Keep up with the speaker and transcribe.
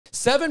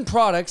7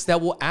 products that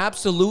will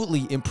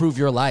absolutely improve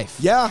your life.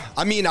 Yeah,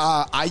 I mean,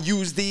 I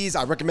use these.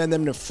 I recommend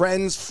them to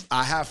friends.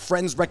 I have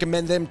friends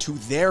recommend them to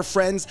their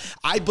friends.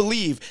 I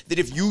believe that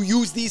if you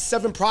use these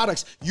 7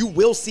 products, you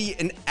will see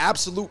an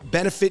absolute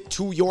benefit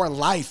to your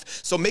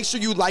life. So make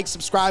sure you like,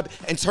 subscribe,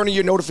 and turn on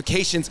your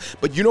notifications.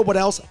 But you know what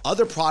else?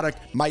 Other product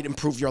might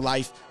improve your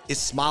life is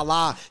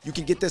Smala. You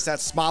can get this at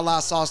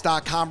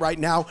smalasauce.com right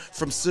now.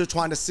 From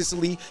Sichuan to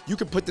Sicily, you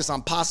can put this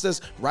on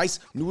pastas, rice,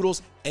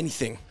 noodles,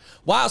 anything.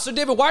 Wow. So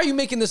David, why are you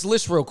making this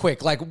list real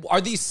quick? Like, are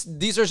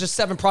these are just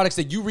 7 products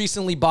that you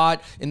recently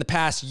bought in the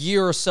past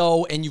year or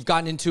so and you've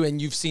gotten into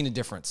and you've seen a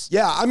difference?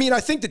 Yeah, I mean, I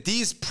think that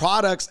these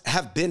products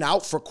have been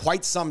out for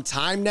quite some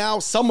time now.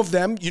 Some of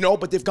them, you know,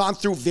 but they've gone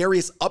through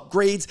various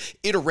upgrades,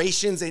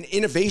 iterations, and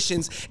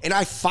innovations. And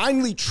I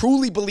finally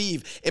truly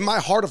believe in my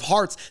heart of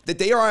hearts that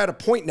they are at a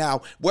point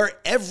now where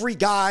every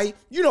guy,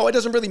 you know, it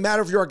doesn't really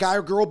matter if you're a guy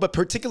or girl, but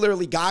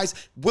particularly guys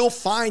will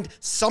find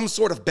some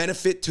sort of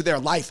benefit to their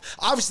life.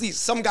 Obviously,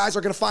 some guys are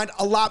going to find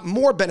a lot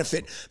more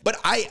benefit, but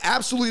I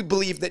absolutely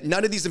believe that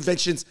none of these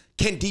inventions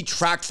can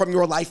detract from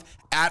your life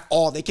at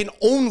all. They can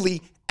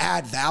only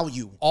add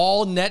value.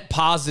 All net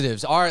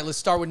positives. All right, let's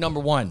start with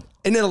number 1.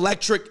 An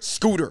electric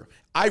scooter.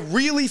 I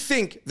really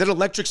think that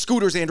electric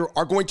scooters, Andrew,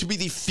 are going to be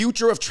the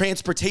future of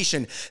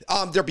transportation.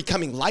 They're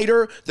becoming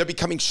lighter, they're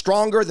becoming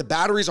stronger, the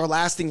batteries are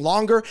lasting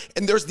longer,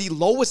 and there's the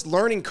lowest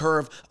learning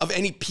curve of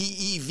any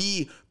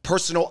PEV,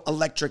 personal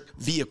electric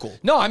vehicle.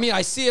 No, I mean,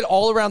 I see it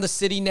all around the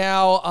city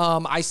now.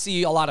 I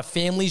see a lot of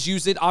families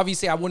use it.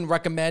 Obviously, I wouldn't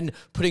recommend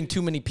putting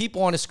too many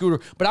people on a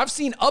scooter, but I've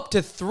seen up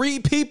to 3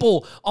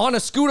 people on a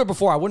scooter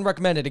before. I wouldn't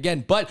recommend it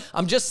again, but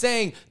I'm just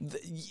saying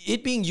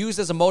it being used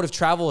as a mode of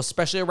travel,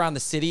 especially around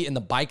the city in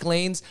the bike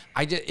lanes,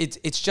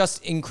 it's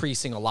just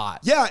increasing a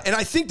lot. Yeah, and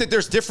I think that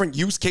there's different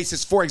use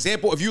cases. For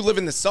example, if you live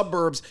in the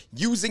suburbs,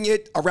 using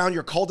it around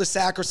your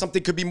cul-de-sac or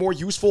something could be more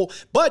useful,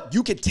 but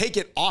you could take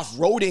it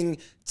off-roading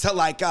to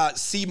like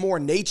see more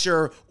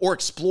nature or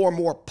explore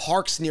more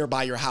parks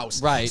nearby your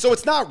house. Right. So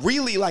it's not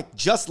really like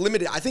just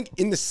limited. I think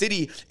in the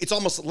city, it's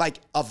almost like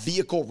a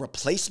vehicle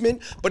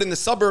replacement, but in the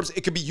suburbs,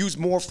 it could be used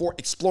more for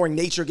exploring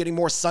nature, getting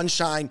more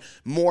sunshine,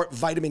 more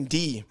vitamin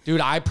D.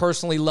 Dude, I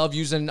personally love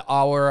using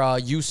our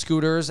used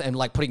scooters and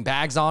like putting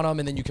bags on them,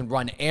 and then you can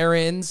run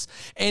errands.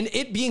 And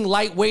it being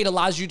lightweight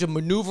allows you to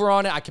maneuver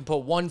on it. I can put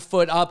one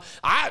foot up.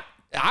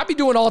 I'd be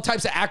doing all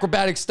types of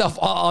acrobatic stuff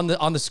on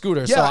the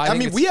scooter. Yeah, so I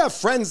mean, we have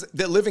friends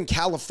that live in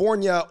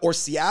California or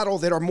Seattle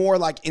that are more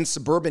like in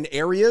suburban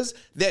areas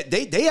that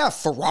they have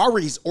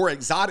Ferraris or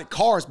exotic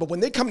cars, but when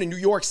they come to New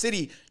York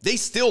City, they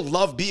still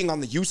love being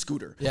on the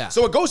U-scooter. Yeah.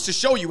 So it goes to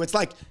show you, it's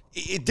like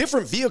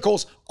different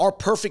vehicles are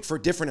perfect for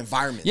different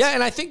environments. Yeah,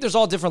 and I think there's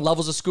all different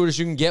levels of scooters.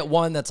 You can get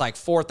one that's like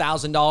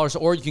 $4,000,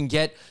 or you can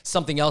get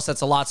something else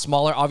that's a lot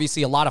smaller.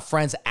 Obviously, a lot of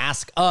friends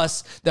ask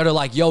us that are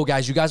like, yo,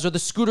 guys, you guys are the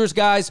scooters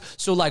guys.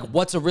 So like,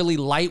 what's a really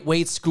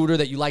lightweight scooter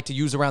that you like to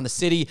use around the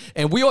city?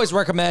 And we always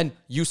recommend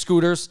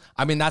U-scooters.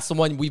 I mean, that's the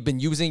one we've been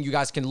using. You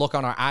guys can look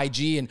on our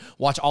IG and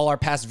watch all our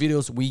past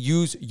videos. We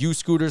use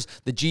U-scooters,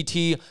 the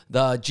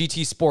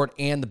GT Sport,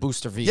 and the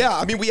Booster V. Yeah,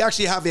 I mean, we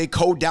actually have a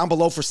code down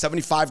below for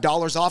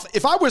 $75 off.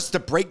 If I was to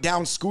break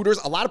down scooters,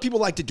 a lot of people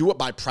like to do it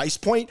by price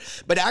point,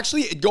 but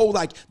actually it go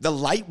like the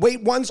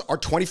lightweight ones are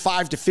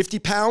 25 to 50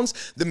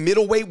 pounds. The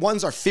middleweight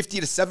ones are 50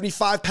 to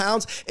 75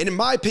 pounds. And in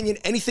my opinion,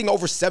 anything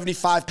over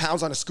 75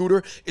 pounds on a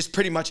scooter is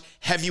pretty much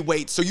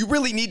heavyweight. So you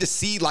really need to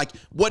see like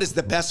what is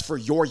the best for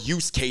your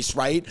use case,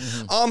 right?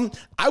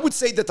 I would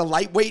say that the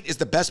lightweight is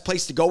the best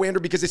place to go,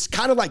 Andrew, because it's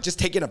kind of like just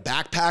taking a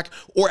backpack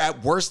or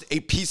at worst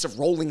a piece of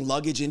rolling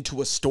luggage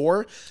into a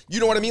store. You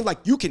know what I mean? Like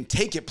you can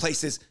take it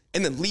places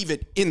and then leave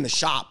it in the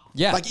shop.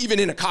 Yeah. Like even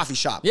in a coffee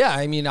shop. Yeah,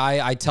 I mean,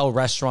 I tell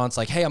restaurants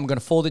like, hey, I'm going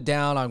to fold it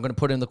down. I'm going to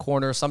put it in the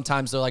corner.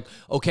 Sometimes they're like,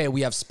 okay, we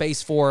have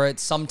space for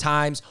it.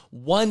 Sometimes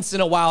once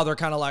in a while, they're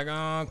kind of like,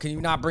 oh, can you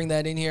not bring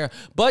that in here?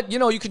 But, you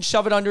know, you can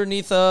shove it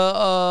underneath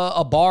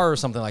a bar or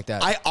something like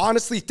that. I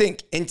honestly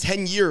think in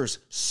 10 years,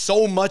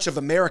 so much of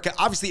America,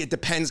 obviously it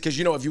depends because,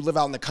 you know, if you live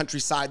out in the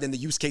countryside, then the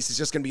use case is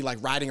just going to be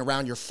like riding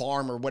around your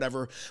farm or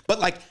whatever. But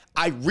like,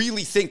 I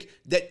really think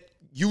that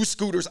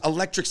U-scooters,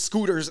 electric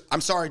scooters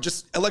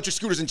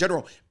in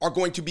general are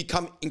going to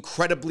become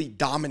incredibly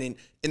dominant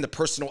in the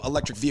personal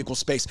electric vehicle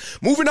space.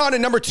 Moving on to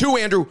number 2,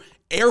 Andrew,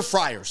 air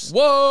fryers.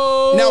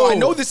 Whoa! Now, I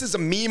know this is a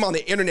meme on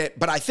the internet,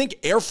 but I think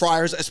air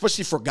fryers,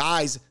 especially for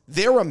guys,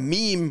 they're a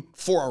meme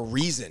for a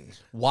reason.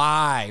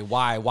 Why?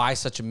 Why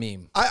such a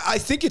meme? I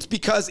think it's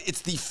because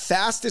it's the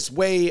fastest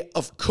way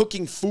of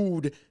cooking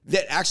food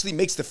that actually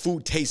makes the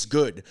food taste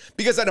good.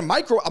 Because at a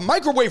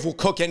microwave will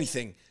cook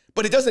anything,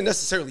 but it doesn't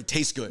necessarily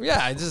taste good.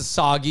 Yeah, it's just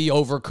soggy,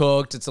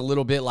 overcooked. It's a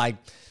little bit like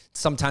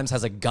sometimes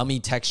has a gummy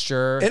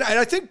texture. And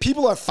I think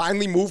people have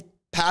finally moved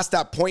past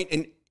that point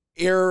in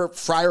air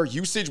fryer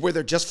usage where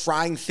they're just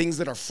frying things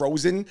that are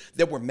frozen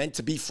that were meant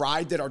to be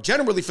fried that are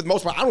generally, for the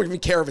most part, I don't even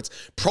care if it's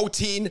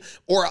protein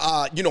or,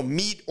 you know,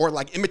 meat or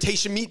like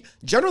imitation meat.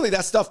 Generally,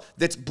 that stuff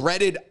that's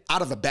breaded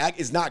out of a bag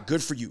is not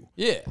good for you.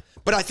 Yeah.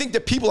 But I think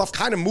that people have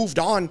kind of moved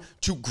on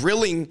to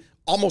grilling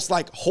almost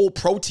like whole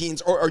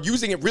proteins or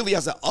using it really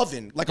as an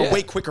oven, like a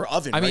way quicker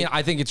oven. I mean,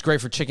 I think it's great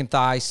for chicken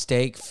thigh,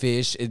 steak,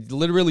 fish. It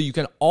literally, you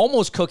can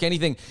almost cook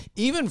anything,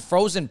 even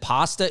frozen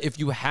pasta. If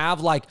you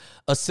have like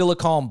a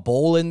silicone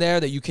bowl in there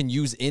that you can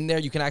use in there,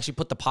 you can actually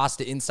put the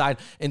pasta inside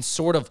and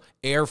sort of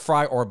air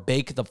fry or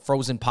bake the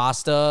frozen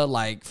pasta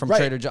like from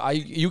Trader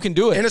Joe's. You can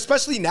do it. And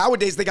especially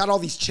nowadays, they got all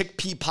these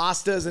chickpea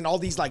pastas and all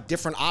these like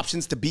different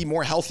options to be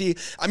more healthy.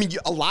 I mean,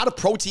 a lot of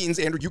proteins,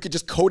 Andrew, you could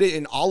just coat it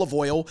in olive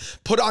oil,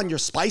 put on your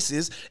spices.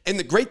 And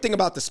the great thing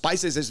about the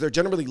spices is they're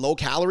generally low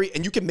calorie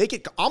and you can make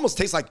it almost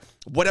taste like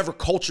whatever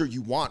culture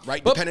you want,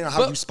 right? Depending on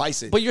how you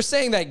spice it. But you're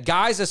saying that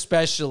guys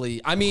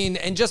especially, I mean,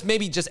 and just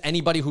maybe just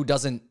anybody who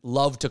doesn't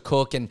love to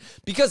cook, and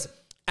because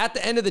at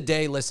the end of the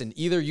day, listen,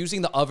 either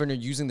using the oven or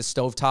using the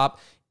stovetop,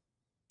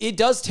 it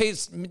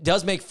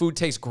does make food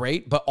taste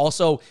great, but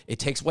also it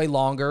takes way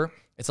longer.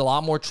 It's a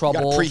lot more trouble.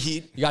 You gotta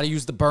preheat. You got to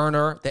use the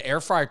burner. The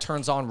air fryer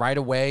turns on right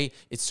away.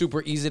 It's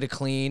super easy to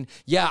clean.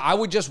 Yeah, I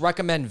would just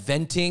recommend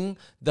venting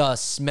the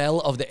smell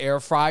of the air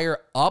fryer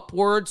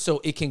upward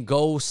so it can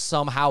go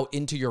somehow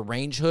into your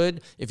range hood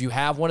if you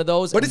have one of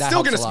those. But it's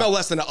still going to smell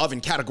less than an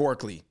oven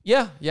categorically.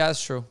 Yeah,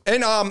 that's true.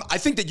 And I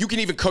think that you can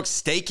even cook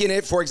steak in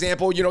it. For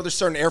example, you know, there's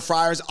certain air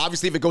fryers.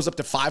 Obviously, if it goes up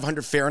to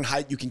 500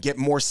 Fahrenheit, you can get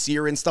more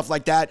sear and stuff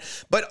like that.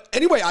 But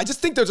anyway, I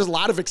just think there's a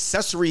lot of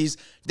accessories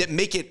that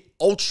make it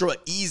ultra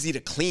easy to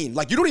clean.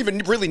 Like, you don't even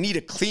really need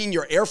to clean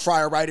your air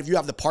fryer, right? If you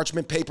have the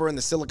parchment paper and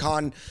the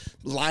silicone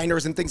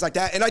liners and things like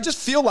that. And I just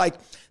feel like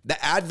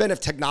the advent of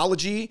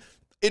technology,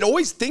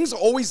 things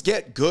always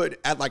get good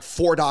at like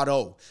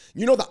 4.0.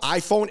 You know, the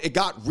iPhone, it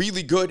got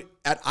really good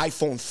at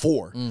iPhone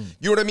 4. You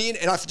know what I mean?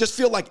 And I just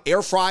feel like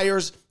air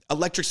fryers,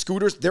 electric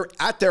scooters, they're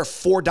at their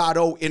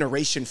 4.0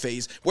 iteration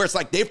phase, where it's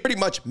like they've pretty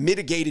much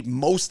mitigated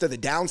most of the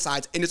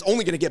downsides, and it's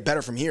only going to get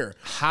better from here.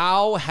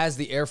 How has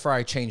the air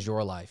fryer changed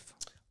your life?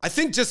 I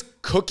think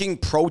just cooking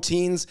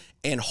proteins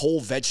and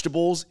whole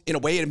vegetables in a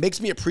way, it makes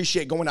me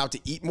appreciate going out to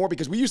eat more,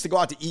 because we used to go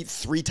out to eat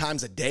 3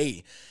 times a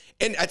day.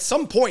 And at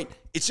some point,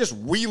 it's just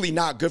really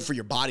not good for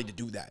your body to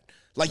do that.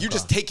 Like, you're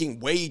just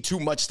taking way too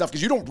much stuff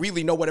because you don't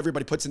really know what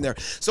everybody puts in there.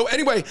 So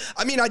anyway,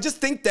 I mean, I just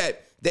think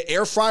that the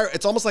air fryer,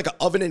 it's almost like an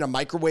oven and a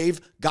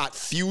microwave got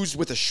fused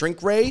with a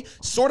shrink ray,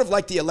 sort of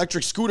like the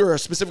electric scooter, or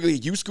specifically a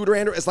U-scooter,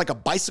 Andrew. It's like a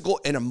bicycle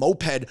and a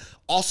moped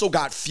also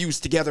got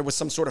fused together with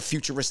some sort of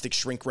futuristic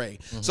shrink ray.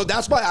 So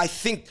that's why I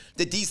think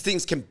that these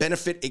things can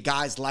benefit a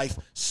guy's life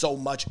so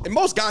much. And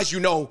most guys, you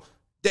know,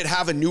 that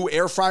have a new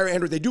air fryer,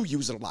 Andrew, they do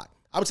use it a lot.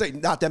 I would say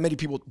not that many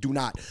people do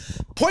not.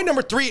 Point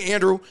number 3,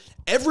 Andrew,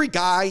 every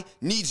guy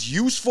needs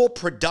useful,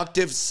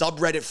 productive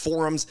subreddit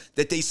forums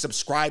that they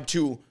subscribe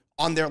to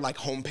on their like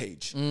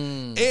homepage.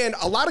 And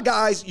a lot of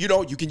guys, you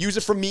know, you can use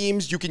it for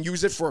memes. You can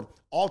use it for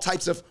all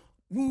types of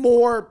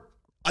more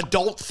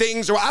adult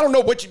things, or I don't know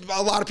what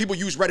a lot of people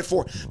use Reddit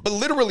for. But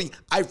literally,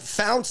 I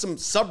found some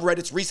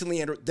subreddits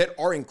recently, Andrew, that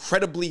are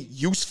incredibly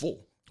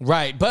useful.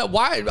 Right. But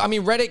why? I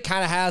mean, Reddit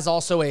kind of has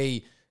also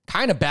a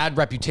kind of bad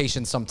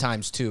reputation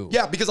sometimes too.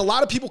 Yeah, because a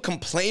lot of people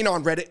complain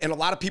on Reddit, and a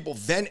lot of people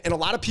vent, and a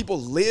lot of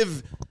people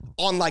live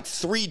on like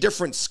 3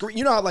 different screens.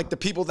 You know how like the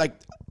people, like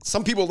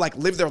some people like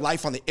live their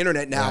life on the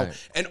internet now,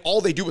 and all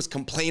they do is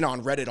complain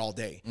on Reddit all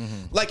day.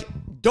 Like,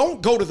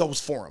 don't go to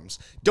those forums.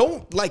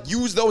 Don't like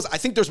use those. I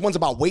think there's ones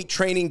about weight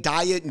training,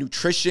 diet,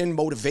 nutrition,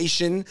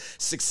 motivation,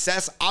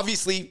 success.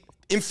 Obviously,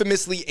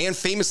 infamously and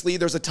famously,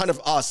 there's a ton of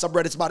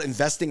subreddits about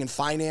investing and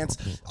finance.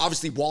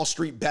 Obviously, Wall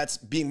Street bets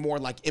being more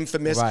like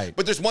infamous.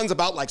 But there's ones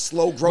about like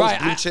slow growth,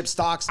 blue chip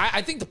stocks.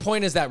 I think the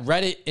point is that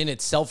Reddit in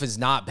itself is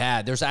not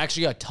bad. There's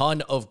actually a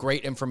ton of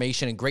great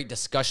information and great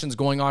discussions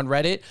going on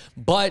Reddit,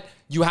 but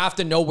you have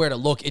to know where to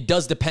look. It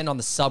does depend on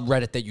the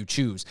subreddit that you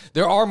choose.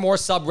 There are more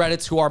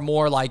subreddits who are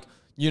more like,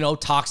 you know,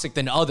 toxic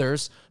than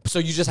others. So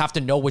you just have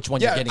to know which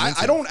one you're getting into.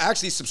 I don't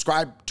actually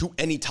subscribe to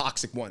any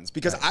toxic ones,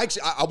 because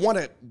I want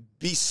to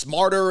be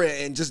smarter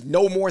and just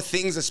know more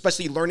things,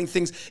 especially learning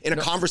things in a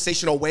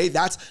conversational way.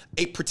 That's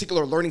a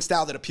particular learning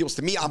style that appeals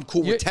to me. I'm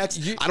cool with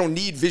text. I don't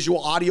need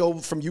visual audio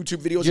from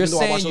YouTube videos. You're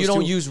saying you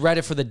don't use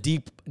Reddit for the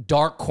deep,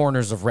 dark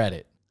corners of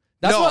Reddit.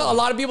 That's what a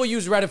lot of people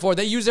use Reddit for.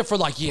 They use it for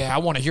like, yeah, I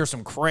want to hear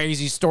some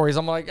crazy stories.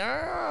 I'm like,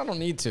 I don't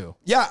need to.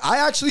 Yeah, I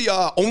actually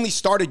only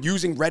started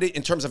using Reddit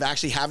in terms of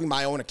actually having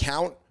my own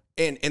account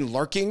and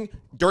lurking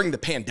during the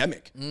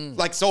pandemic.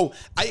 Like, so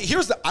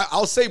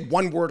I'll say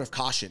one word of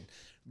caution.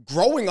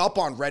 Growing up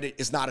on Reddit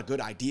is not a good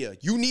idea.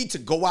 You need to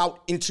go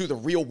out into the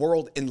real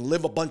world and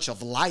live a bunch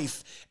of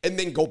life, and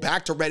then go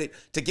back to Reddit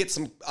to get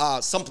some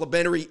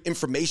supplementary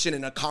information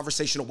in a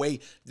conversational way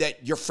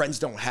that your friends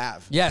don't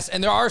have. Yes,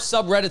 and there are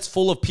subreddits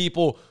full of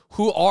people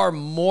who are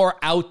more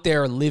out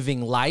there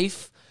living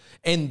life,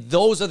 and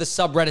those are the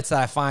subreddits that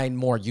I find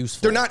more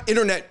useful. They're not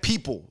internet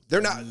people. They're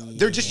not.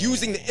 They're just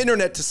using the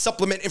internet to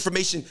supplement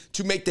information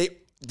to make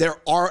their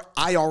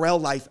IRL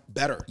life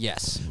better.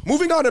 Yes.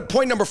 Moving on to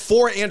point number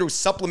 4, Andrew,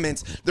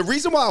 supplements. The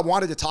reason why I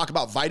wanted to talk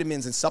about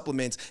vitamins and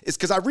supplements is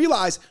because I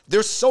realized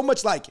there's so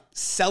much like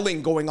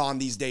selling going on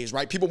these days,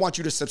 right? People want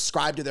you to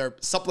subscribe to their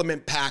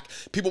supplement pack.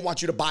 People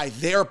want you to buy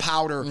their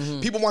powder.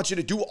 People want you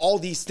to do all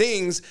these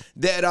things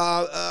that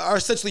are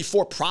essentially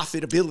for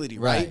profitability,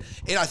 right?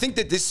 And I think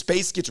that this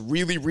space gets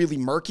really, really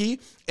murky.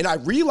 And I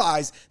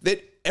realized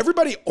that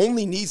everybody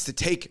only needs to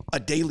take a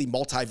daily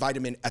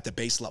multivitamin at the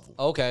base level.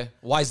 Okay.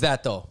 Why is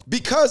that though?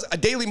 Because a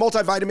daily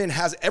multivitamin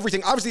has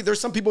everything. Obviously, there's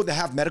some people that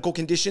have medical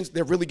conditions.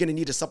 They're really going to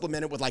need to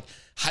supplement it with like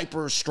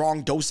hyper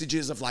strong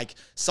dosages of like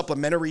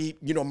supplementary,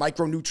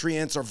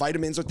 micronutrients or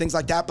vitamins or things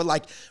like that. But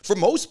like for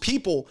most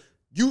people,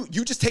 you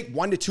just take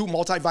 1 to 2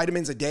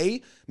 multivitamins a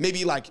day,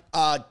 maybe like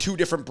 2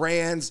 different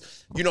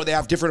brands, they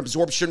have different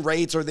absorption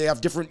rates or they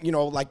have different,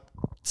 like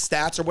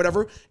stats or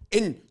whatever.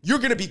 And you're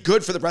going to be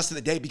good for the rest of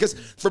the day. Because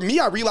for me,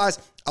 I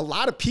realized a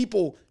lot of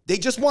people, they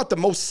just want the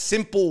most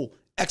simple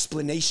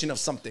explanation of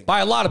something. By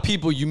a lot of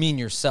people, you mean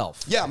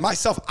yourself. Yeah,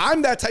 myself.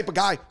 I'm that type of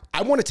guy.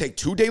 I want to take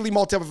 2 daily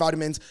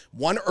multivitamins,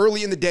 1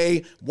 early in the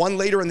day, 1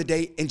 later in the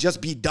day, and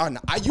just be done.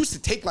 I used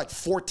to take like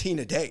 14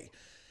 a day.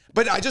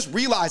 But I just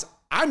realized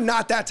I'm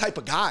not that type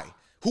of guy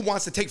who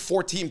wants to take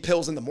 14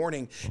 pills in the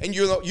morning. And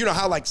you know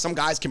how like some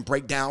guys can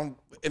break down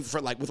with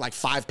like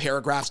 5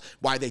 paragraphs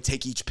why they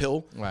take each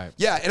pill. Right.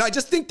 Yeah. And I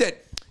just think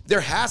that there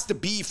has to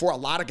be for a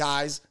lot of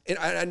guys,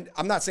 and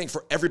I'm not saying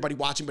for everybody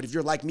watching, but if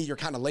you're like me, you're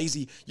kind of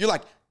lazy. You're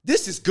like,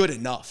 this is good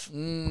enough.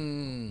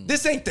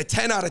 This ain't the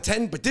 10 out of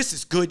 10, but this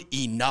is good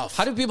enough.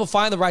 How do people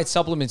find the right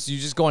supplements? Do you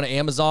just go on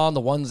Amazon,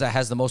 the ones that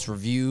has the most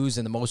reviews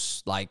and the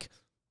most like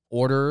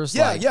orders?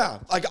 Yeah.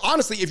 Like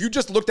honestly, if you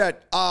just looked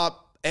at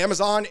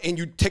Amazon and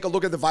you take a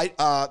look at the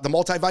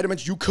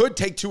multivitamins, you could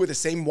take 2 of the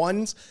same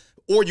ones,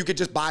 or you could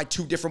just buy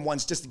 2 different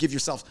ones just to give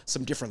yourself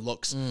some different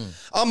looks.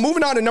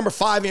 Moving on to number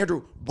 5,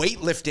 Andrew,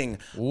 weightlifting.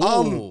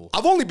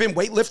 I've only been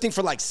weightlifting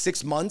for like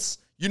 6 months,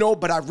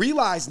 but I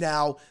realize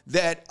now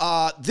that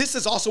this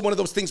is also one of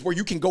those things where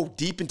you can go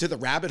deep into the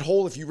rabbit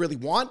hole if you really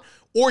want,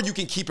 or you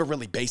can keep it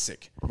really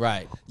basic.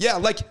 Right. Yeah,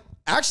 like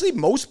actually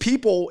most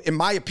people, in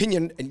my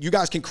opinion, and you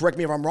guys can correct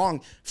me if I'm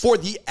wrong, for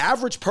the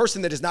average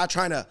person that is not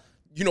trying to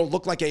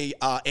look like a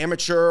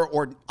amateur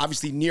or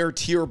obviously near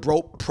tier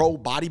pro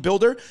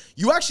bodybuilder,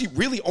 you actually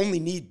really only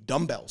need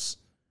dumbbells.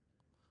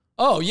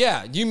 Oh,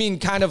 yeah. You mean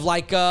kind of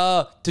like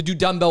to do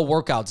dumbbell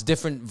workouts,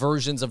 different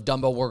versions of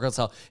dumbbell workouts,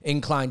 how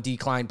incline,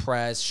 decline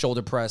press,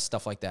 shoulder press,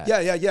 stuff like that.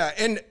 Yeah.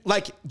 And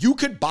like you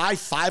could buy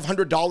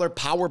 $500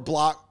 Power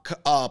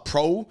Block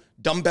Pro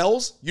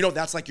dumbbells.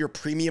 That's like your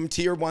premium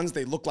tier ones.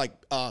 They look like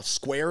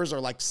squares or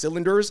like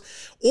cylinders.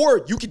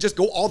 Or you could just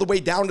go all the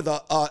way down to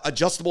the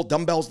adjustable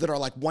dumbbells that are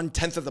like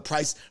 1/10 of the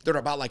price that are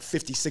about like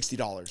 $50,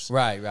 $60.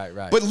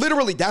 Right. But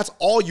literally that's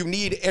all you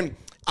need. And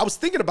I was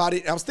thinking about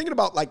it. And I was thinking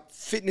about like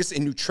fitness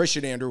and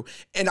nutrition, Andrew,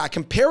 and I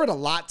compare it a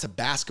lot to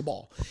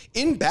basketball.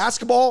 In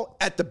basketball,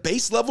 at the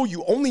base level,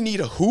 you only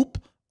need a hoop,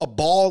 a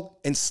ball,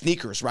 and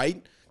sneakers,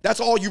 right? That's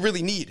all you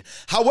really need.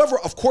 However,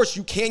 of course,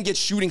 you can get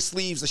shooting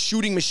sleeves, a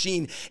shooting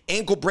machine,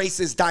 ankle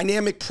braces,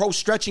 dynamic pro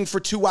stretching for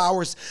 2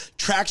 hours,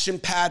 traction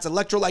pads,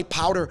 electrolyte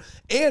powder.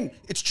 And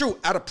it's true,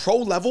 at a pro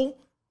level,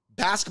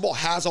 basketball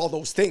has all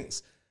those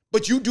things.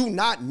 But you do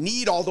not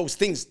need all those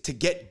things to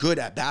get good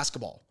at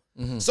basketball.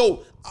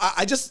 So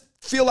I just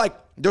feel like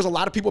there's a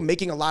lot of people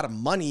making a lot of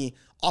money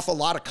off a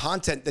lot of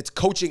content that's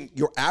coaching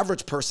your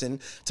average person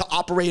to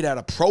operate at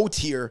a pro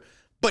tier,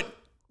 but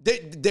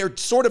they're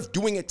sort of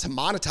doing it to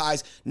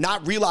monetize,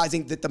 not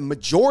realizing that the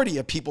majority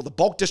of people, the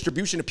bulk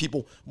distribution of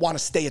people, want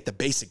to stay at the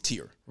basic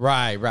tier.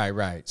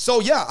 Right. So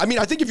yeah, I mean,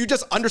 I think if you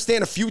just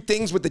understand a few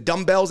things with the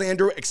dumbbells,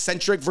 Andrew,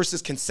 eccentric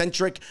versus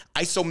concentric,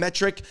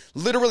 isometric,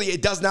 literally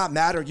it does not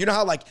matter. You know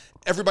how like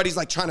everybody's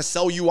like trying to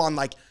sell you on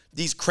like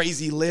these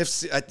crazy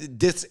lifts,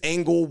 this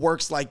angle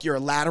works like your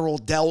lateral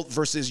delt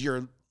versus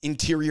your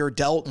interior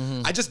delt.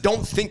 I just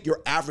don't think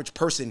your average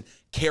person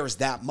cares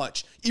that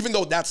much, even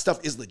though that stuff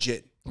is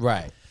legit.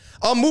 Right.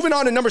 Moving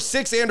on to number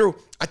 6, Andrew,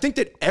 I think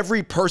that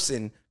every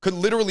person could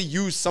literally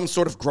use some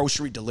sort of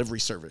grocery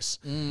delivery service.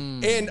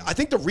 And I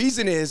think the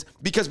reason is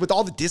because with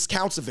all the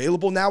discounts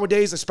available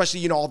nowadays,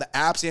 especially, all the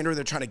apps, Andrew,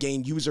 they're trying to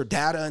gain user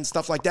data and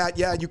stuff like that.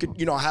 Yeah, you could,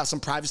 have some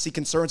privacy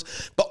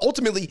concerns, but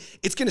ultimately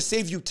it's going to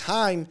save you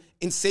time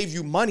and save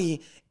you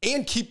money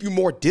and keep you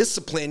more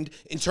disciplined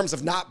in terms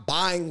of not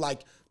buying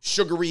like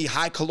sugary,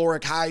 high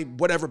caloric, high,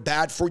 whatever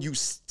bad for you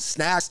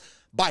snacks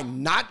by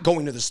not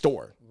going to the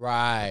store.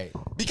 Right.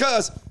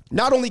 Because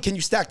not only can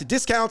you stack the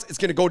discounts, it's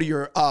going to go to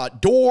your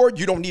door.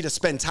 You don't need to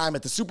spend time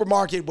at the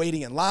supermarket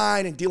waiting in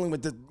line and dealing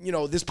with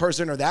the, this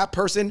person or that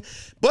person.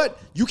 But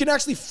you can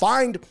actually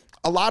find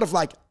a lot of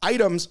like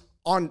items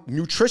on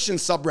nutrition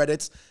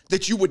subreddits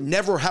that you would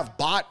never have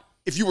bought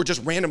if you were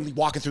just randomly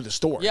walking through the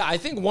store. Yeah, I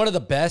think one of the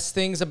best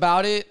things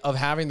about it, of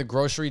having the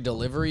grocery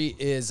delivery,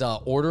 is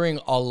ordering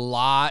a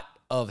lot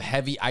of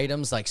heavy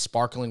items like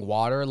sparkling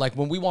water. Like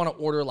when we want to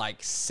order like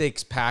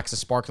 6 packs of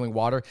sparkling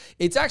water,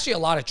 it's actually a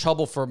lot of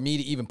trouble for me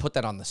to even put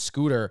that on the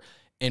scooter.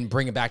 and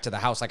bring it back to the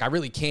house. Like I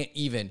really can't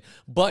even.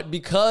 But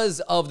because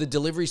of the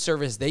delivery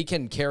service, they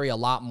can carry a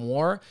lot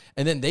more,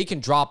 and then they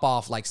can drop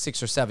off like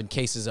 6 or 7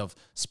 cases of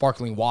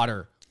sparkling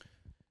water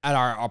at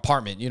our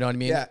apartment. You know what I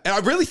mean? Yeah, and I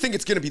really think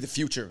it's going to be the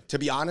future, to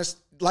be honest.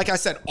 Like I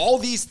said, all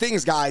these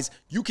things, guys,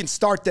 you can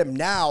start them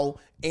now.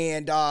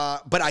 And,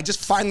 but I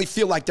just finally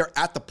feel like they're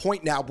at the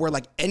point now where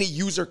like any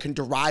user can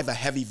derive a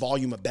heavy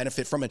volume of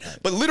benefit from it.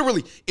 But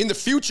literally in the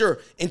future,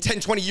 in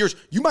 10, 20 years,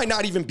 you might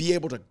not even be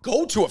able to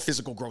go to a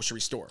physical grocery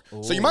store.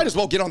 Ooh. So you might as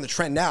well get on the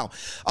trend now.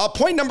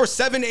 Point number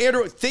 7,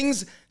 Andrew,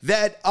 things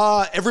that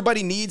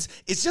everybody needs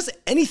is just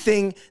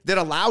anything that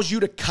allows you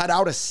to cut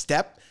out a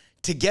step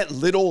to get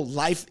little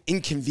life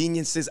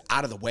inconveniences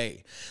out of the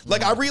way.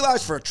 Like I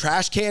realized for a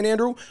trash can,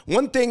 Andrew,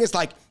 one thing is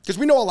like, because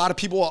we know a lot of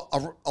people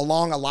are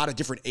along a lot of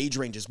different age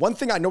ranges. One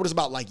thing I noticed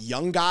about like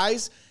young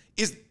guys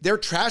is their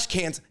trash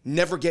cans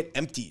never get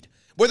emptied.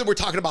 Whether we're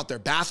talking about their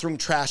bathroom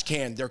trash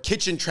can, their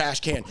kitchen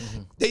trash can,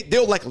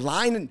 they'll like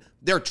line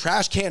their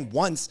trash can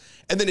once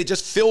and then it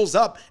just fills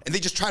up and they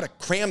just try to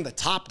cram the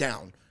top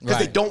down because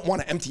they don't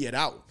want to empty it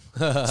out.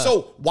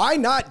 So why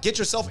not get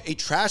yourself a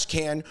trash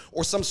can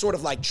or some sort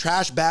of like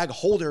trash bag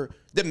holder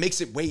that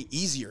makes it way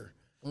easier?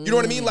 You know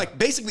what I mean? Like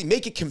basically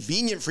make it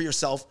convenient for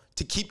yourself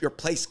to keep your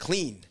place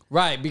clean.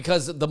 Right,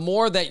 because the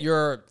more that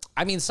you're,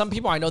 I mean, some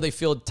people I know they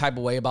feel the type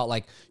of way about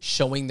like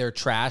showing their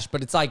trash,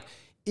 but it's like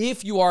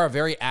if you are a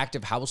very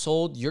active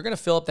household, you're going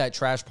to fill up that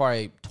trash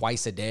probably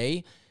twice a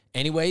day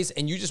anyways,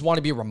 and you just want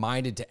to be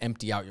reminded to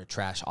empty out your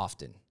trash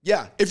often.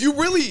 Yeah, if you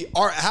really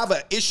have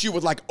an issue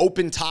with like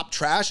open top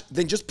trash,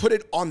 then just put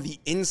it on the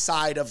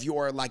inside of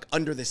your like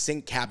under the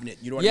sink cabinet.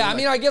 You know what I mean? Yeah, I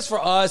mean, I guess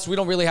for us, we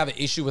don't really have an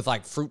issue with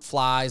like fruit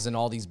flies and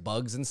all these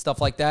bugs and stuff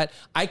like that.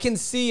 I can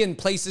see in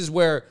places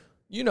where,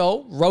 you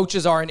know,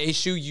 roaches are an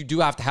issue, you do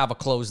have to have a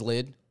closed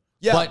lid.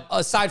 Yeah. But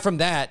aside from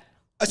that,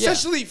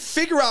 essentially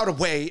figure out a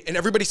way, and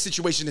everybody's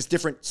situation is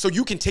different, so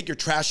you can take your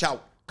trash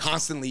out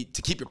constantly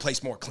to keep your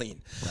place more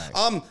clean.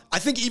 Right. I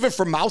think even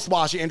for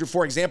mouthwash, Andrew,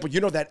 for example,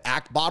 you know that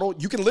Act bottle,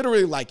 you can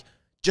literally like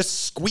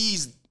just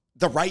squeeze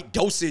the right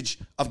dosage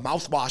of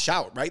mouthwash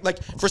out, right?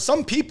 Like for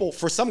some people,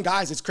 for some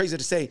guys, it's crazy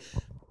to say,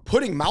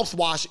 putting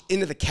mouthwash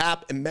into the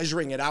cap and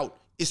measuring it out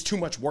is too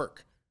much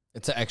work.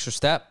 It's an extra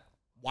step.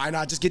 Why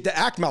not just get the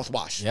Act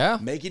mouthwash? Yeah.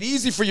 Make it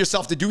easy for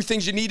yourself to do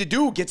things you need to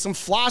do. Get some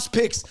floss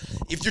picks.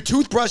 If your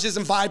toothbrush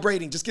isn't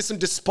vibrating, just get some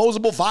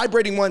disposable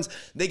vibrating ones.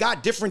 They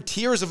got different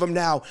tiers of them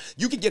now.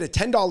 You can get a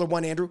 $10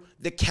 one, Andrew,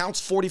 that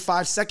counts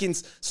 45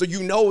 seconds. So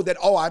you know that,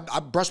 oh, I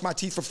brushed my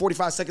teeth for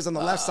 45 seconds on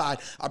the left side.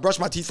 I brushed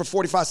my teeth for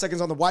 45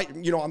 seconds on the right,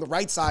 you know, on the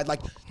right side.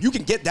 Like you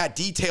can get that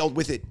detailed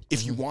with it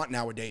if you want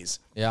nowadays.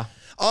 Yeah.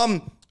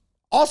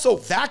 Also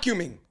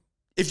vacuuming.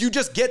 If you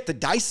just get the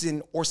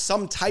Dyson or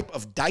some type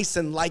of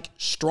Dyson-like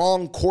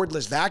strong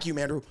cordless vacuum,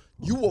 Andrew,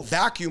 you will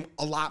vacuum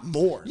a lot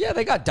more. Yeah,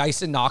 they got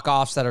Dyson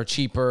knockoffs that are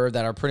cheaper,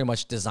 that are pretty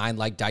much designed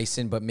like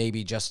Dyson, but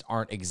maybe just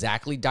aren't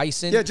exactly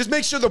Dyson. Yeah, just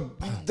make sure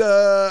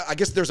I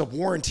guess there's a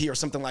warranty or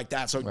something like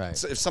that. So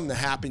if something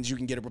happens, you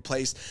can get it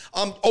replaced.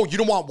 Oh, you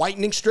don't want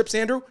whitening strips,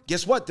 Andrew?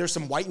 Guess what? There's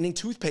some whitening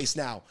toothpaste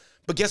now.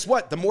 But guess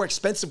what? The more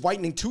expensive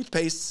whitening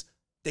toothpastes,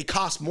 they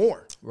cost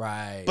more.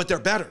 Right. But they're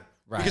better.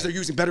 Right. Because they're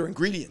using better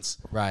ingredients.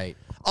 Right.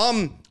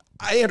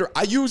 Andrew,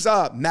 I use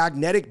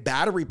magnetic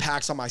battery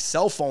packs on my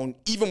cell phone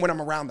even when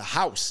I'm around the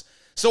house.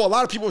 So a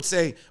lot of people would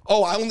say,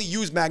 oh, I only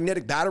use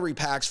magnetic battery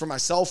packs for my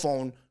cell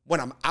phone when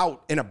I'm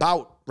out and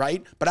about,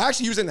 right? But I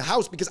actually use it in the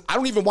house because I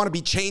don't even want to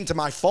be chained to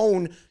my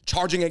phone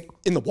charging it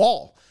in the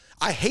wall.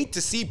 I hate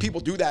to see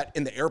people do that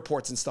in the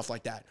airports and stuff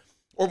like that.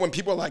 Or when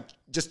people are like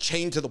just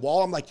chained to the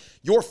wall. I'm like,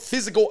 your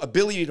physical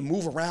ability to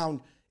move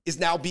around is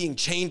now being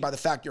chained by the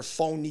fact your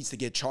phone needs to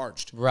get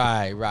charged.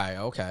 Right,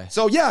 okay.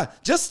 So yeah,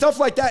 just stuff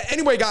like that.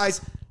 Anyway,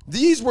 guys,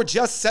 these were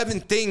just 7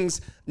 things.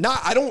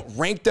 I don't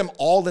rank them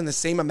all in the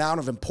same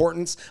amount of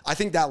importance. I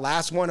think that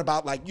last one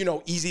about like, you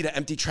know, easy to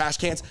empty trash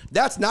cans,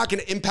 that's not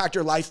going to impact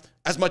your life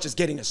as much as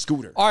getting a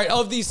scooter. All right,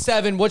 of these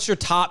 7, what's your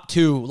top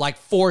 2, like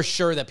for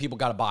sure that people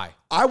got to buy?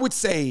 I would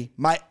say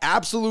my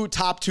absolute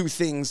top 2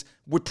 things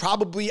would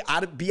probably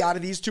be out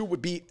of these 2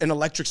 would be an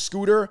electric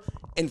scooter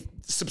and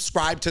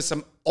subscribe to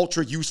some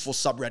ultra useful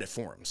subreddit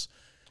forums.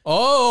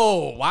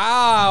 Oh,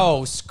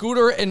 wow.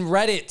 Scooter and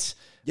Reddit.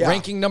 Yeah.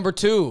 Ranking number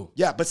 2.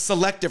 Yeah, but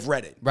selective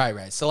Reddit.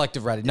 Right.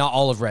 Selective Reddit, not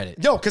all of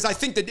Reddit. No, because I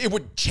think that it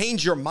would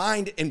change your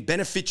mind and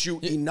benefit you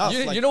enough.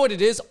 You know what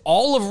it is?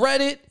 All of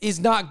Reddit is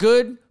not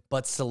good,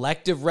 but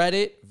selective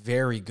Reddit,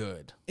 very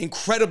good.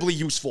 Incredibly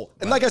useful.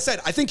 And like I said,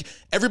 I think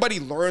everybody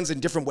learns in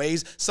different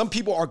ways. Some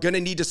people are going to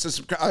need to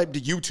subscribe to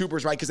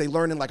YouTubers, right? Because they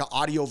learn in like an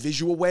audio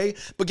visual way.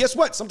 But guess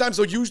what? Sometimes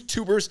those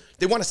YouTubers,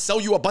 they want to sell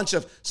you a bunch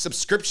of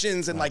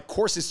subscriptions and like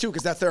courses too,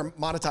 because that's their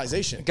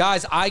monetization.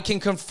 Guys, I can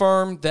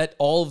confirm that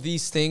all of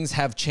these things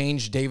have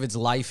changed David's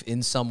life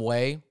in some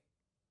way.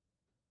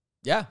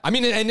 Yeah. I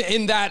mean, and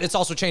in that, it's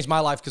also changed my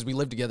life because we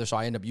live together, so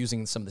I end up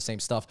using some of the same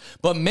stuff.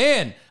 But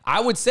man,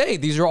 I would say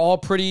these are all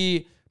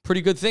pretty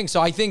good things.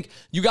 So I think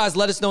you guys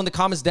let us know in the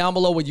comments down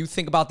below what you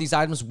think about these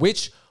items.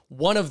 Which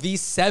one of these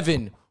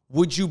 7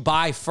 would you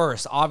buy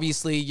first?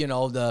 Obviously, you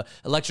know, the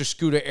electric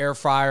scooter, air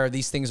fryer,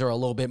 these things are a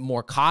little bit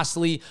more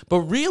costly, but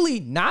really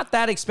not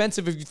that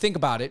expensive if you think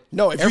about it.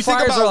 No, if air you think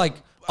fryers about are like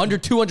under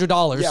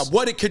 $200. Yeah,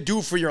 what it could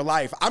do for your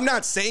life. I'm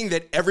not saying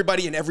that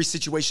everybody in every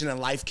situation in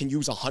life can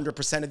use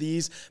 100% of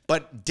these,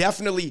 but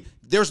definitely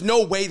there's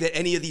no way that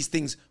any of these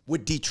things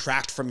would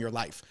detract from your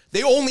life.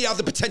 They only have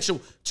the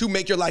potential to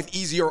make your life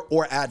easier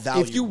or add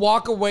value. If you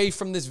walk away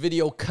from this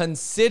video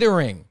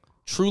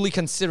truly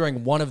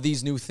considering one of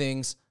these new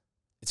things,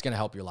 it's going to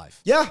help your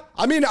life. Yeah.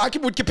 I mean,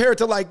 would compare it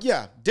to like,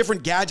 yeah,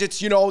 different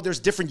gadgets. You know, there's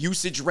different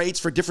usage rates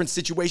for different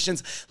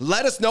situations.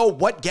 Let us know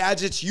what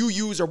gadgets you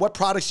use or what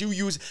products you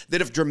use that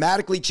have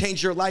dramatically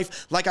changed your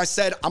life. Like I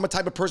said, I'm a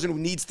type of person who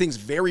needs things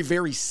very,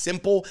 very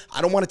simple.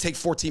 I don't want to take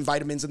 14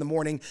 vitamins in the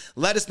morning.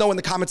 Let us know in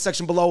the comment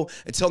section below.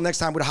 Until next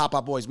time, we're the Hot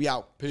Pot Boys. We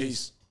out.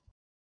 Peace.